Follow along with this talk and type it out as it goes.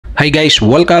Hi guys,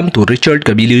 welcome to Richard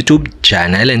Cabile YouTube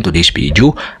channel, and today's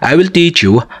video, I will teach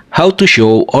you how to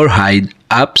show or hide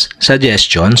apps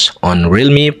suggestions on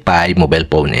Realme 5 mobile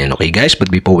phone. And okay guys, but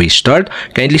before we start,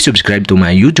 kindly subscribe to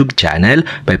my YouTube channel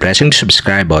by pressing the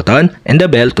subscribe button and the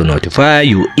bell to notify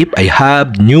you if I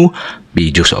have new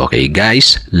videos. Okay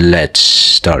guys, let's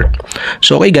start.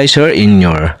 So okay guys, here in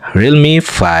your Realme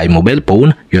 5 mobile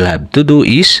phone, you'll have to do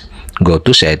is go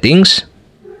to settings.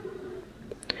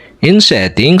 In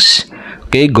settings,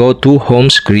 okay, go to home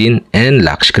screen and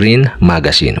lock screen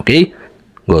magazine. Okay,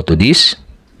 go to this.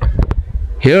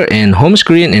 Here in home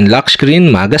screen and lock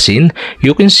screen magazine,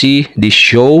 you can see the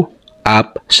show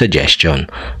app suggestion.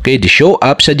 Okay, the show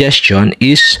app suggestion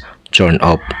is turned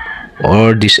off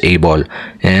or disabled.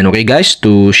 And okay guys,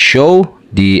 to show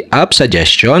the app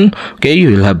suggestion, okay,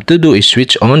 you'll have to do is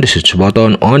switch on the switch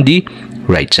button on the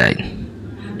right side.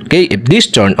 Okay, if this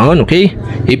turn on, okay,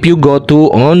 if you go to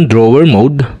on drawer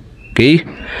mode, okay,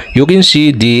 you can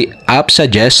see the app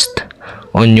suggest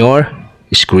on your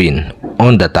screen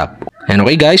on the top. And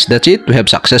okay guys, that's it. We have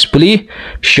successfully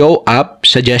show app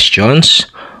suggestions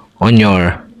on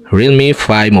your Realme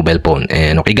 5 mobile phone.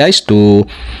 And okay guys, to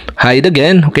hide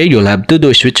again, okay, you'll have to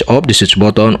do switch off the switch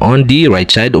button on the right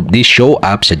side of the show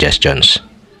app suggestions.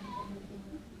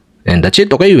 And that's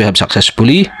it. Okay, we have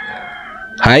successfully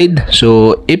hide.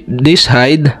 So if this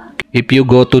hide, if you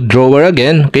go to drawer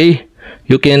again, okay,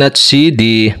 you cannot see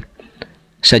the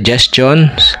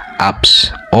suggestions apps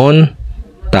on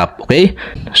top. Okay,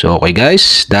 so okay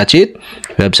guys, that's it.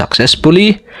 We have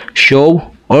successfully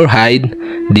show or hide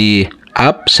the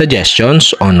app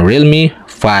suggestions on Realme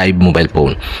 5 mobile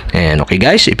phone. And okay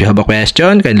guys, if you have a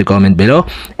question, kindly comment below,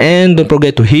 and don't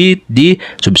forget to hit the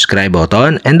subscribe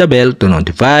button and the bell to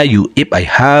notify you if I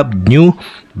have new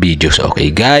videos.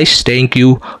 Okay guys, thank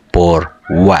you for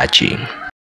watching.